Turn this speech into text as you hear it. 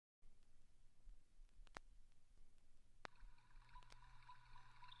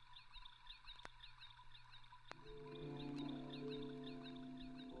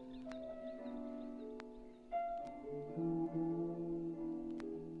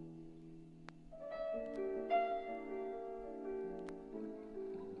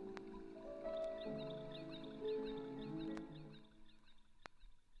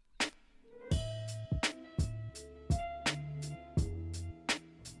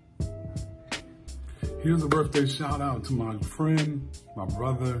Here's a birthday shout out to my friend, my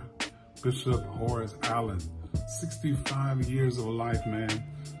brother, Bishop Horace aLLEN. 65 years of life, man.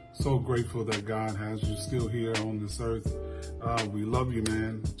 So grateful that God has you still here on this earth. We love you,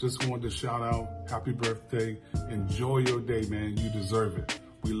 man. Just wanted to shout out, happy birthday. Enjoy your day, man. You deserve it.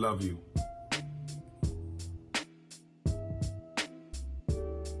 We love you.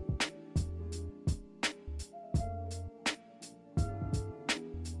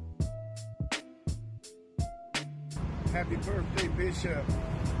 Happy birthday, Bishop.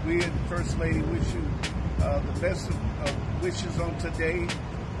 We and First Lady wish you the best of wishes on today,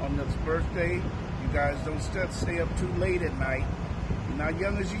 on this birthday. You guys don't stay up too late at night. You're not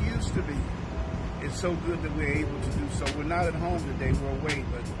young as you used to be. It's so good that we're able to do so. We're not at home today, we're away,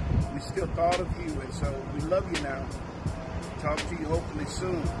 but we still thought of you, and so we love you now. Talk to you hopefully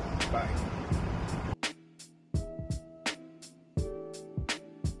soon. Bye.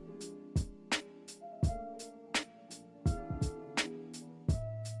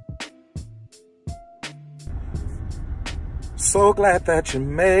 So glad that you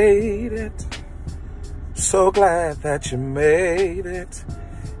made it. So glad that you made it.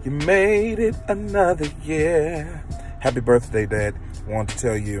 You made it another year. Happy birthday, Dad. I want to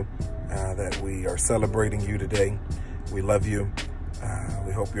tell you that we are celebrating you today. We love you.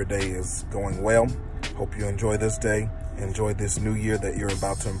 We hope your day is going well. Hope you enjoy this day. Enjoy this new year that you're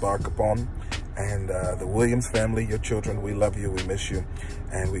about to embark upon. And the Williams family, your children, we love you. We miss you.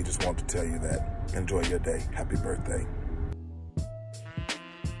 And we just want to tell you that. Enjoy your day. Happy birthday.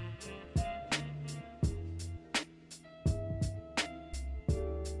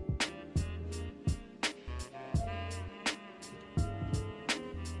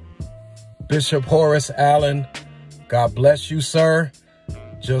 Bishop Horace aLLEN, God bless you, sir.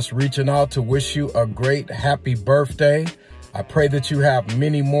 Just reaching out to wish you a great happy birthday. I pray that you have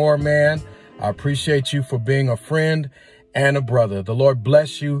many more, man. I appreciate you for being a friend and a brother. The Lord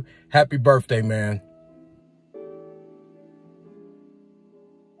bless you. Happy birthday, man.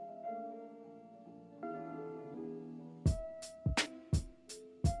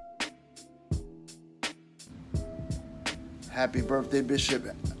 Happy birthday, Bishop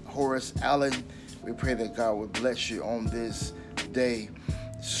Horace aLLEN. We pray that God will bless you on this day.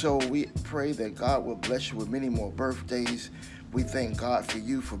 So we pray that God will bless you with many more birthdays. We thank God for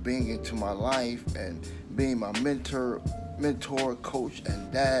you for being into my life and being my mentor, coach,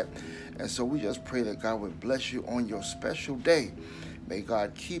 and dad. And so we just pray that God will bless you on your special day. May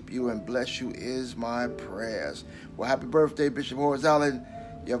God keep you and bless you is my prayers. Well, happy birthday, Bishop Horace aLLEN.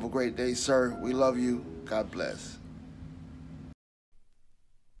 You have a great day, sir. We love you. God bless.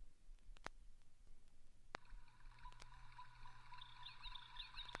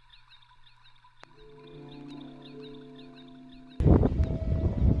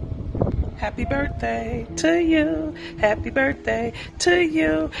 Happy birthday to you. Happy birthday to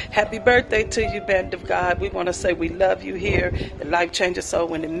you. Happy birthday to you, band of God. We want to say we love you here at Life Changer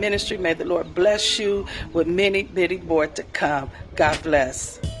Soul in the ministry. May the Lord bless you with many, many more to come. God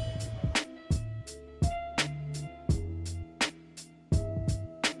bless.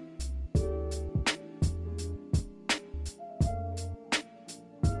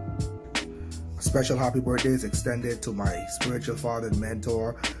 Special happy birthday is extended to my spiritual father and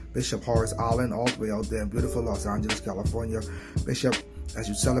mentor, Bishop Horace aLLEN, all the way out there in beautiful Los Angeles, California. Bishop, as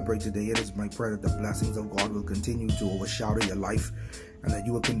you celebrate today, it is my prayer that the blessings of God will continue to overshadow your life and that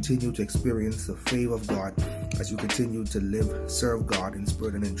you will continue to experience the favor of God as you continue to live, serve God in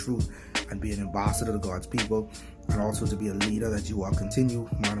spirit and in truth, and be an ambassador to God's people, and also to be a leader, that you will continue,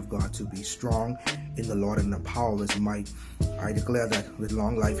 man of God, to be strong in the Lord and the power of his might. I declare that with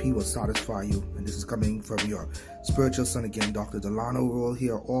long life he will satisfy you, and this is coming from your spiritual son again, Dr. Delano Roll,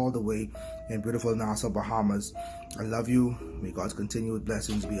 here all the way in beautiful Nassau, Bahamas. I love you. May God's continued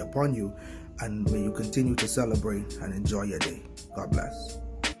blessings be upon you, and may you continue to celebrate and enjoy your day. God bless.